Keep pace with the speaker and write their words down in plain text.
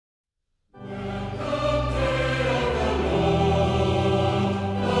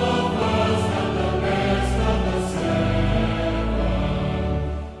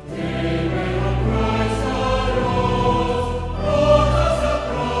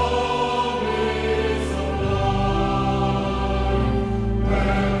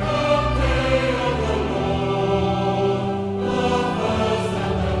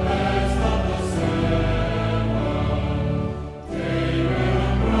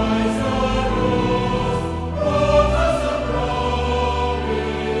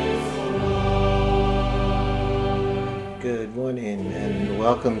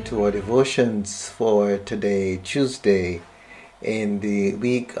welcome to our devotions for today, Tuesday, in the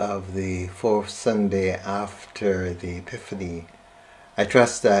week of the fourth Sunday after the Epiphany. I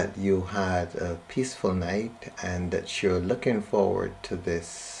trust that you had a peaceful night and that you're looking forward to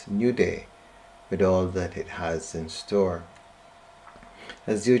this new day with all that it has in store.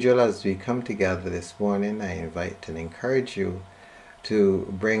 As usual, as we come together this morning, I invite and encourage you to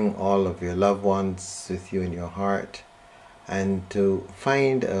bring all of your loved ones with you in your heart and to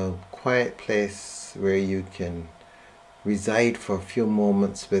find a quiet place where you can reside for a few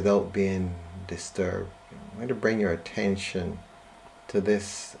moments without being disturbed. I'm going to bring your attention to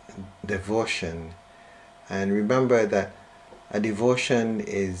this devotion, and remember that a devotion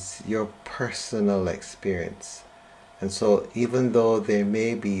is your personal experience. And so even though there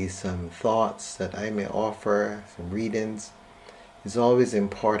may be some thoughts that I may offer, some readings, it's always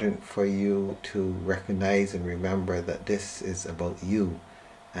important for you to recognize and remember that this is about you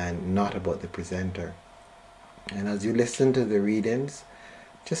and not about the presenter. And as you listen to the readings,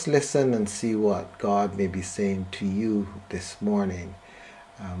 just listen and see what God may be saying to you this morning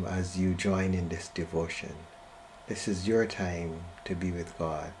as you join in this devotion. This is your time to be with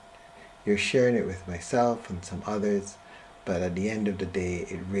God. You're sharing it with myself and some others, but at the end of the day,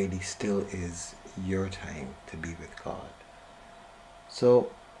 it really still is your time to be with God.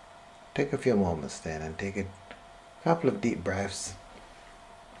 So take a few moments then and take a couple of deep breaths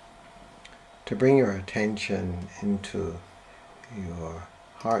to bring your attention into your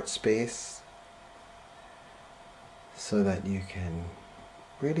heart space so that you can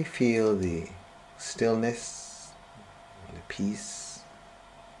really feel the stillness, the peace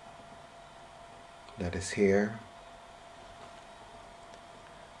that is here.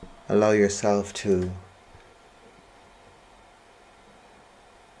 Allow yourself to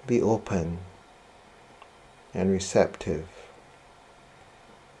be open and receptive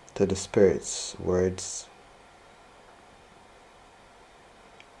to the Spirit's words.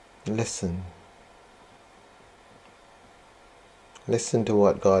 Listen. Listen to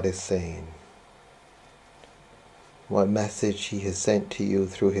what God is saying, what message He has sent to you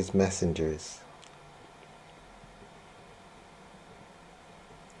through His messengers.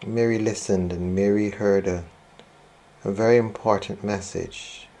 Mary listened, and Mary heard a very important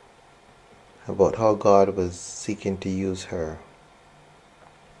message about how God was seeking to use her.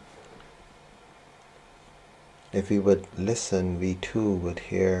 If we would listen, we too would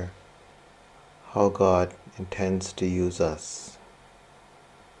hear how God intends to use us.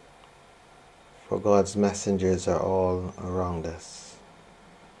 For God's messengers are all around us,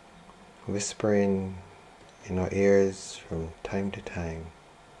 whispering in our ears from time to time,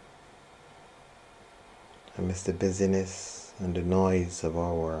 amidst the busyness and the noise of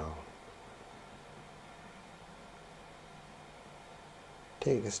our world.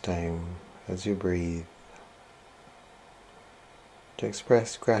 Take this time as you breathe to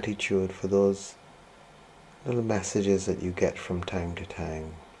express gratitude for those little messages that you get from time to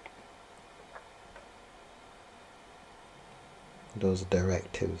time, those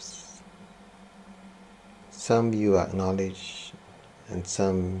directives. Some you acknowledge and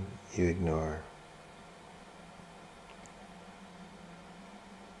some you ignore.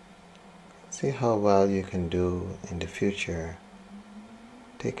 See how well you can do in the future,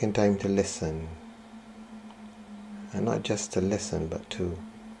 taking time to listen, and not just to listen, but to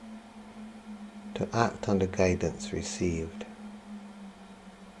act on the guidance received.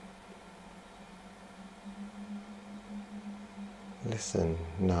 Listen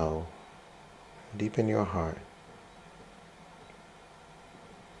now, deep in your heart,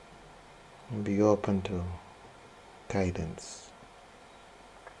 and be open to guidance.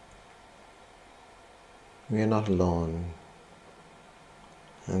 We are not alone,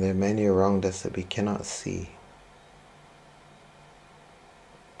 and there are many around us that we cannot see,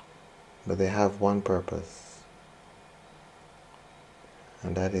 but they have one purpose,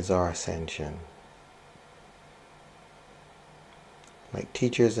 and that is our ascension. Like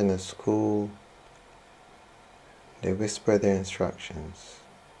teachers in a school, they whisper their instructions,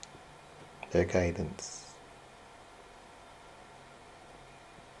 their guidance.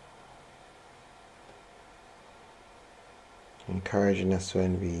 Encouraging us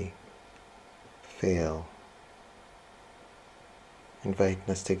when we fail, inviting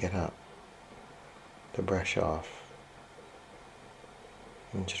us to get up, to brush off,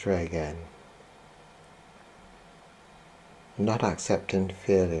 and to try again. Not accepting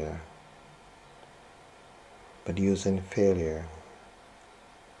failure, but using failure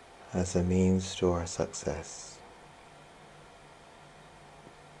as a means to our success.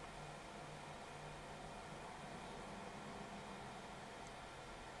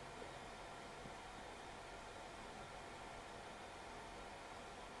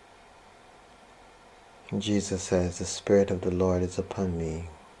 Jesus says, the Spirit of the Lord is upon me.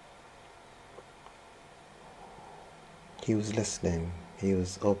 He was listening. He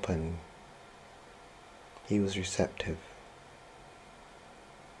was open. He was receptive.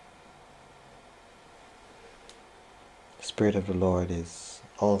 The Spirit of the Lord is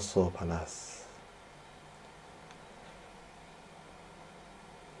also upon us.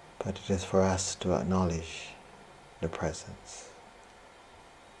 But it is for us to acknowledge the presence.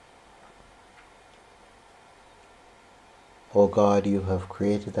 O God, you have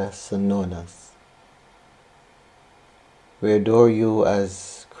created us and known us. We adore you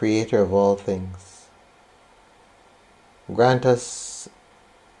as creator of all things. Grant us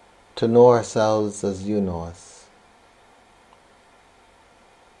to know ourselves as you know us.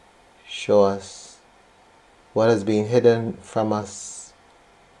 Show us what has been hidden from us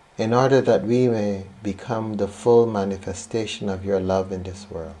in order that we may become the full manifestation of your love in this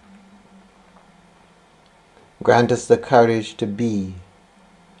world. Grant us the courage to be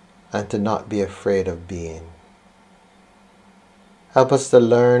and to not be afraid of being. Help us to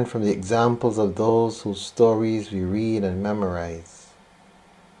learn from the examples of those whose stories we read and memorize.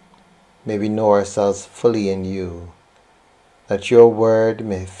 May we know ourselves fully in you, that your word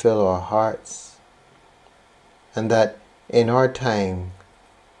may fill our hearts, and that in our time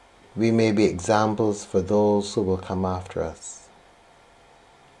we may be examples for those who will come after us.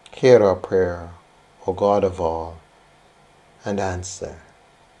 Hear our prayer, O God of all, and answer.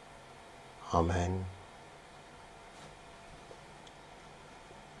 Amen.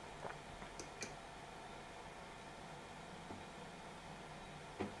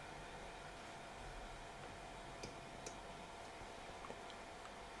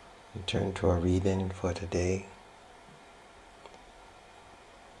 We turn to our reading for today.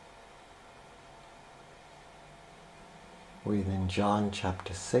 Reading John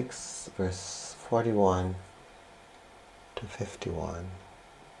chapter 6, verse 41 to 51.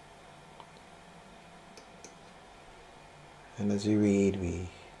 And as we read, we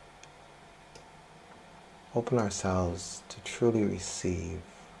open ourselves to truly receive,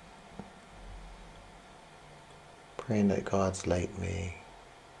 praying that God's light may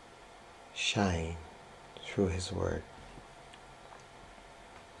shine through His Word.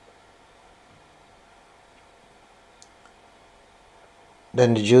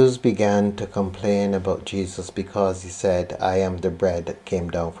 Then the Jews began to complain about Jesus because he said, I am the bread that came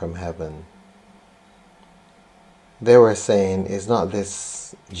down from heaven. They were saying, is not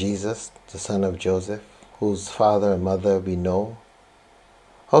this Jesus, the son of Joseph, whose father and mother we know?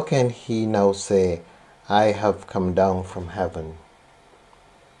 How can he now say, I have come down from heaven?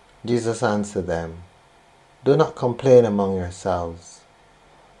 Jesus answered them, do not complain among yourselves.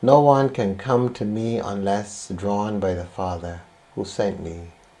 No one can come to me unless drawn by the Father who sent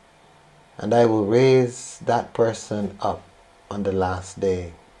me, and I will raise that person up on the last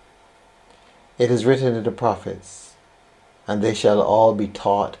day. It is written in the prophets, and they shall all be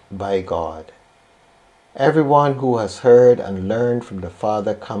taught by God. Everyone who has heard and learned from the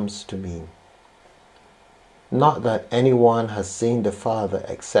Father comes to me. Not that anyone has seen the Father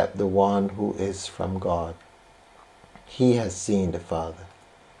except the one who is from God. He has seen the Father.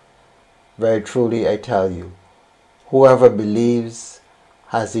 Very truly I tell you, whoever believes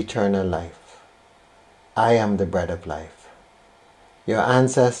has eternal life. I am the bread of life. Your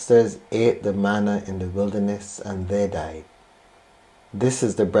ancestors ate the manna in the wilderness and they died. This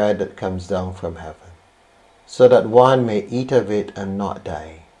is the bread that comes down from heaven, so that one may eat of it and not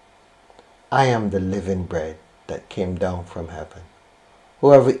die. I am the living bread that came down from heaven.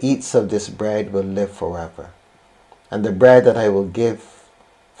 Whoever eats of this bread will live forever, and the bread that I will give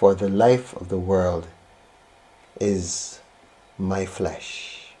for the life of the world is my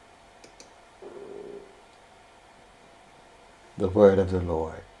flesh. The word of the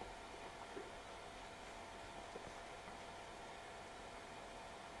Lord.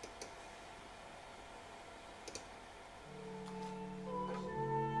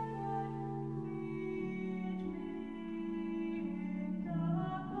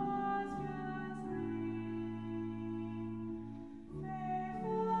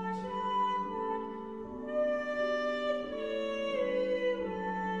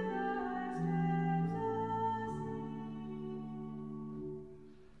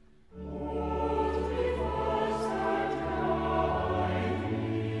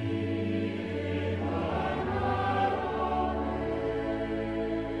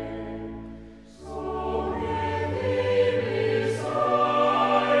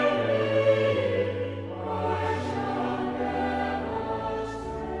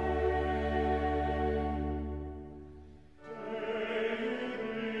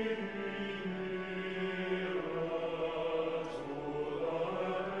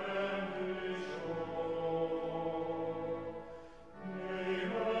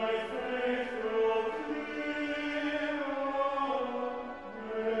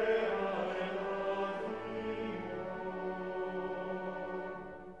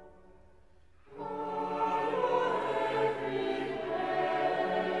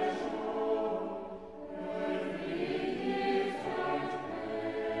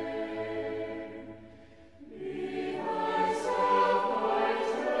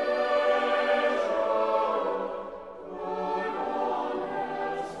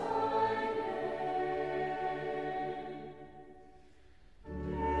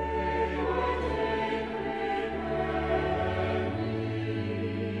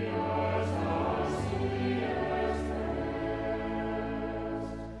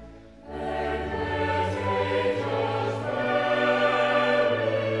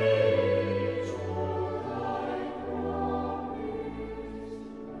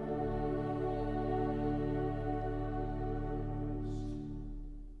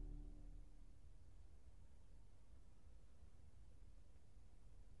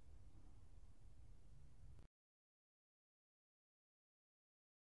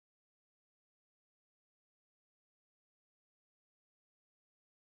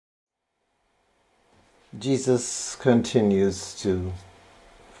 Jesus continues to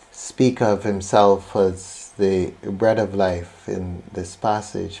speak of himself as the bread of life in this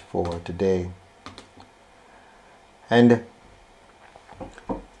passage for today. And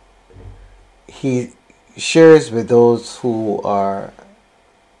he shares with those who are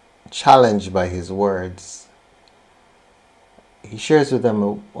challenged by his words, he shares with them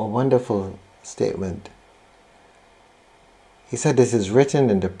a wonderful statement. He said, "This is written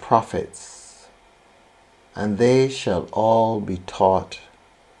in the prophets, and they shall all be taught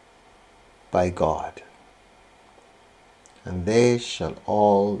by God." And they shall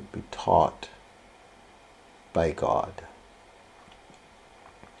all be taught by God.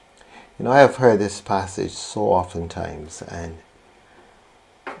 You know, I have heard this passage so oftentimes, and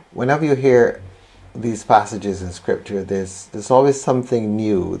whenever you hear these passages in Scripture, there's always something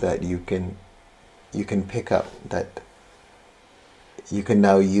new that you can pick up, that you can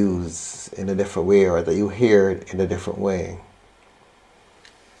now use in a different way, or that you hear it in a different way.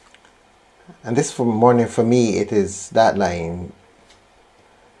 And this morning for me, it is that line,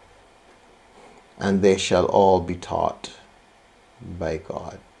 "And they shall all be taught by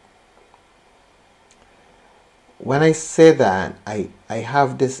God." When I say that, I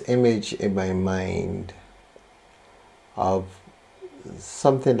have this image in my mind of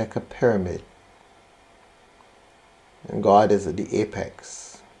something like a pyramid. And God is at the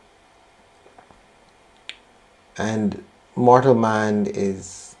apex. And mortal man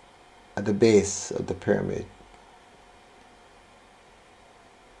is at the base of the pyramid.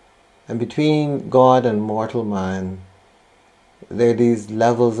 And between God and mortal man, there are these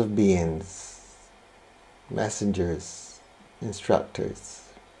levels of beings, messengers, instructors.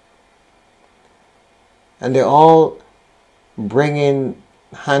 And they're all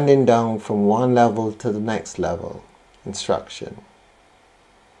handing down from one level to the next level instruction.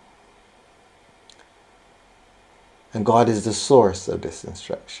 And God is the source of this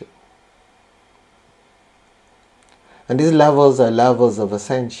instruction. And these levels are levels of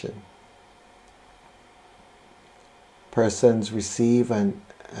ascension. Persons receive and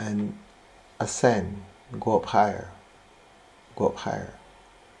ascend, go up higher, go up higher.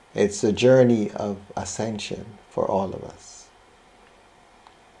 It's a journey of ascension for all of us.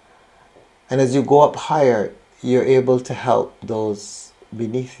 And as you go up higher, you're able to help those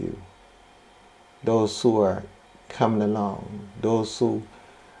beneath you, those who are coming along, those who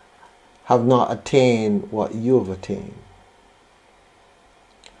have not attained what you have attained.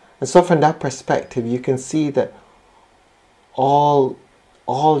 And so from that perspective, you can see that all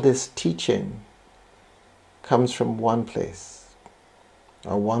this teaching comes from one place,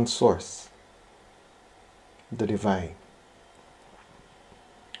 or one source, the divine.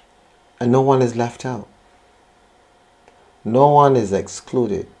 And no one is left out. No one is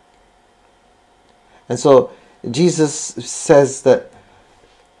excluded. And so Jesus says that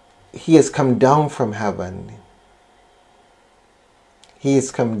he has come down from heaven. He has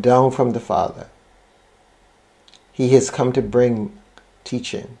come down from the Father. He has come to bring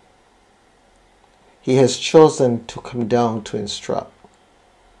teaching. He has chosen to come down to instruct.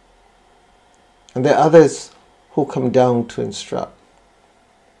 And there are others who come down to instruct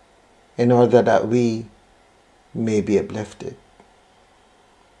in order that we may be uplifted.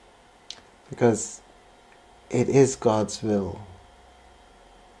 Because it is God's will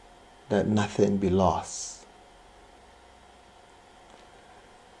that nothing be lost.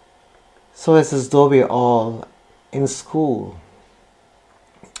 So it's as though we're all in school,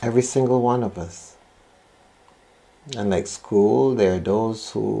 every single one of us. And like school, there are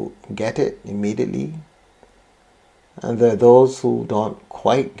those who get it immediately, and there are those who don't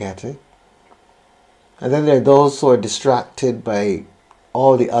quite get it. And then there are those who are distracted by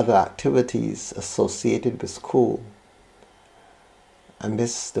all the other activities associated with school and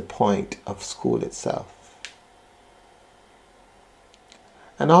miss the point of school itself.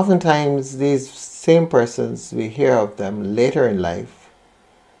 And oftentimes these same persons, we hear of them later in life,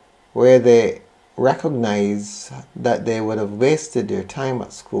 where they recognize that they would have wasted their time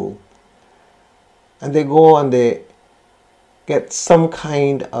at school, and they go and they get some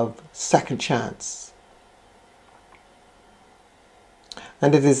kind of second chance.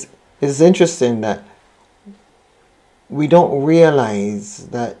 And it is interesting that we don't realize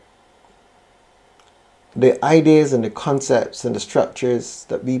that the ideas and the concepts and the structures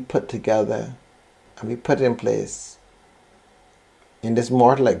that we put together and we put in place in this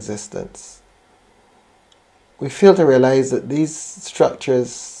mortal existence, we fail to realize that these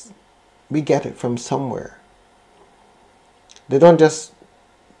structures, we get it from somewhere. They don't just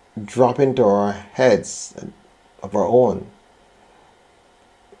drop into our heads of our own.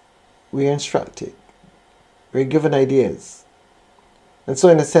 We are instructed. we're given ideas. And so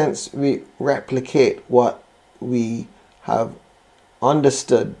in a sense, we replicate what we have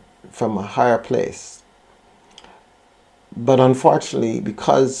understood from a higher place. But unfortunately,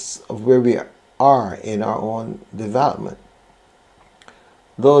 because of where we are in our own development,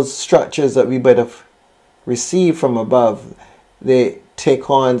 those structures that we might have received from above, they take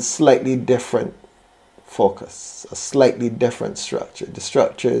on slightly different focus, a slightly different structure. The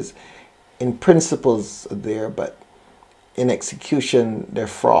structures in principles are there, but in execution, they're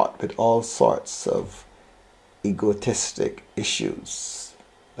fraught with all sorts of egotistic issues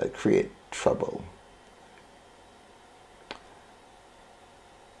that create trouble.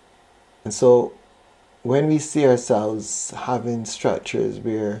 And so when we see ourselves having structures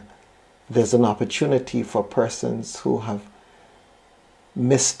where there's an opportunity for persons who have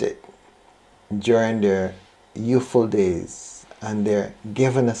missed it during their youthful days and they're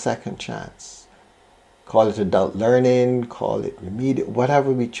given a second chance, call it adult learning, call it remedial,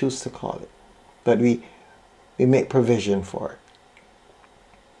 whatever we choose to call it, but we make provision for it.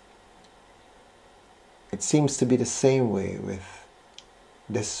 It seems to be the same way with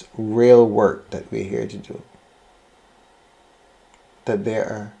this real work that we're here to do. That there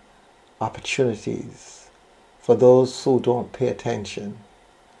are opportunities for those who don't pay attention,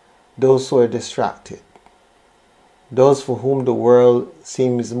 those who are distracted, those for whom the world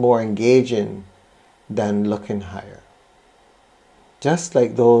seems more engaging than looking higher. Just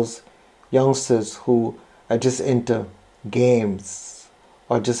like those youngsters who are just into games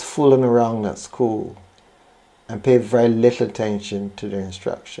or just fooling around at school and pay very little attention to their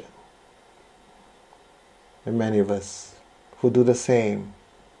instruction. And many of us who do the same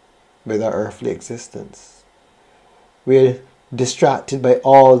with our earthly existence. We're distracted by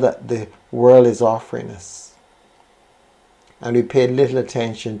all that the world is offering us. And we pay little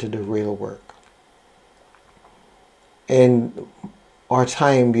attention to the real work. In our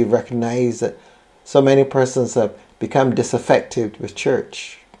time, we recognize that so many persons have become disaffected with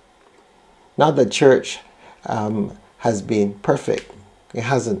church. Not that church has been perfect. It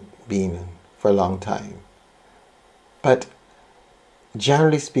hasn't been for a long time. But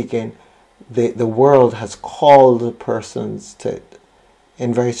generally speaking, the world has called persons to it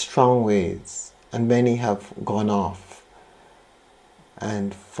in very strong ways, and many have gone off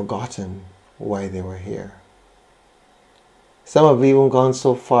and forgotten why they were here. Some have even gone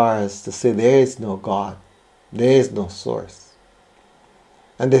so far as to say there is no God, there is no source.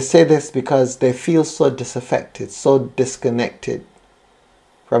 And they say this because they feel so disaffected, so disconnected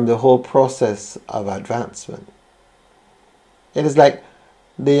from the whole process of advancement. It is like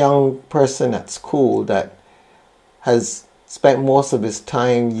the young person at school that has spent most of his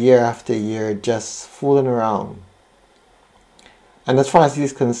time year after year just fooling around. And as far as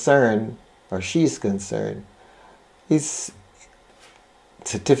he's concerned, or she's concerned, his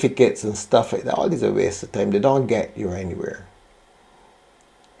certificates and stuff like that, all these are a waste of time. They don't get you anywhere.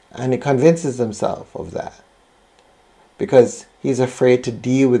 And he convinces himself of that because he's afraid to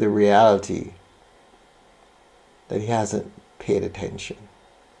deal with the reality that he hasn't paid attention.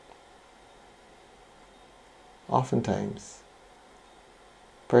 Oftentimes,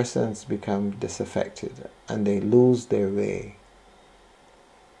 persons become disaffected and they lose their way.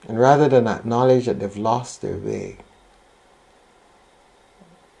 And rather than acknowledge that they've lost their way,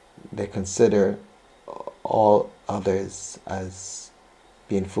 they consider all others as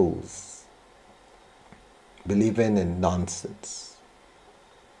being fools, believing in nonsense.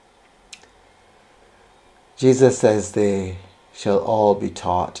 Jesus says they shall all be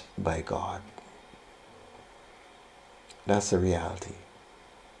taught by God. That's the reality.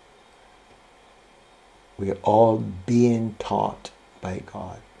 We are all being taught by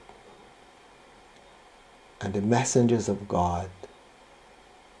God. And the messengers of God,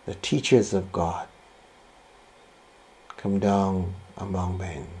 the teachers of God, come down among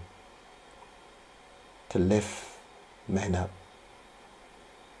men to lift men up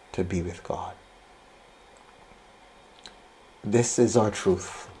to be with God. This is our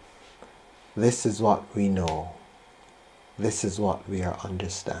truth. This is what we know. This is what we are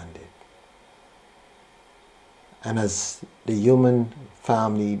understanding. And as the human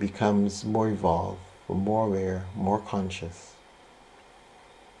family becomes more evolved, more aware, more conscious,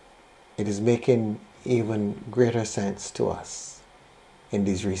 it is making even greater sense to us in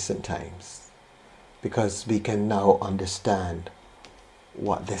these recent times, because we can now understand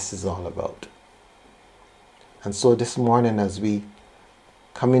what this is all about. And so this morning, as we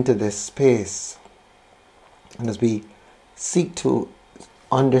come into this space and as we seek to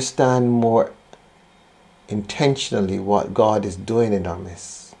understand more intentionally what God is doing in our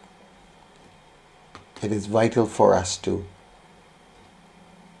midst, it is vital for us to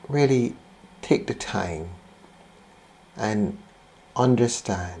really take the time and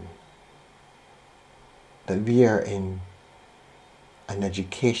understand that we are in an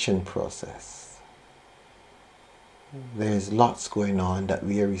education process. There's lots going on that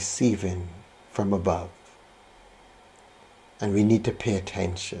we are receiving from above, and we need to pay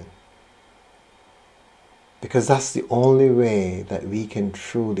attention, because that's the only way that we can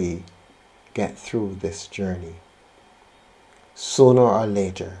truly get through this journey. Sooner or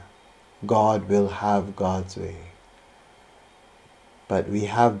later, God will have God's way. But we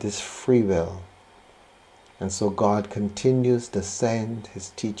have this free will, and so God continues to send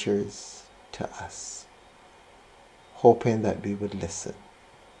His teachers to us, hoping that we would listen,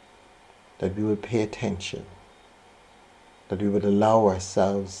 that we would pay attention, that we would allow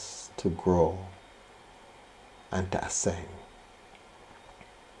ourselves to grow and to ascend.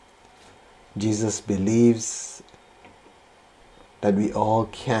 Jesus believes that we all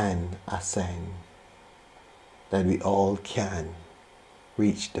can ascend, that we all can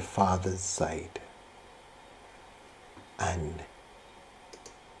reach the Father's side and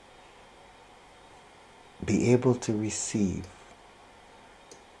be able to receive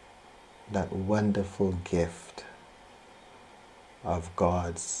that wonderful gift of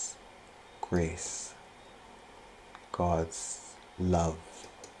God's grace, God's love,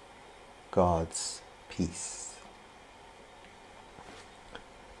 God's peace.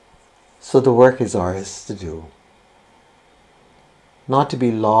 So the work is ours to do. Not to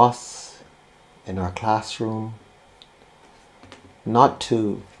be lost in our classroom, not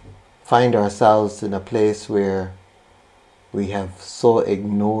to find ourselves in a place where we have so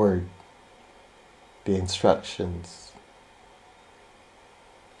ignored the instructions,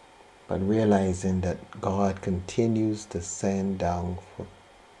 but realizing that God continues to send down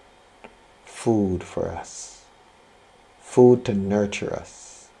food for us, food to nurture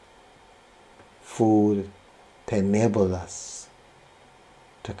us, food to enable us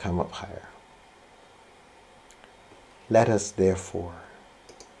to come up higher. Let us therefore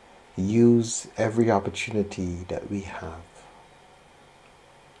use every opportunity that we have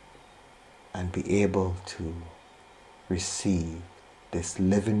and be able to receive this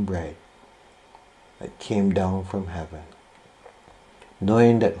living bread that came down from heaven,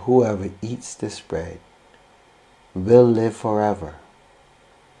 knowing that whoever eats this bread will live forever,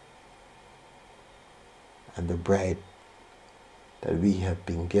 and the bread that we have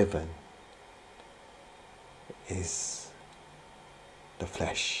been given is the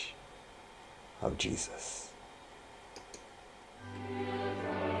flesh of Jesus.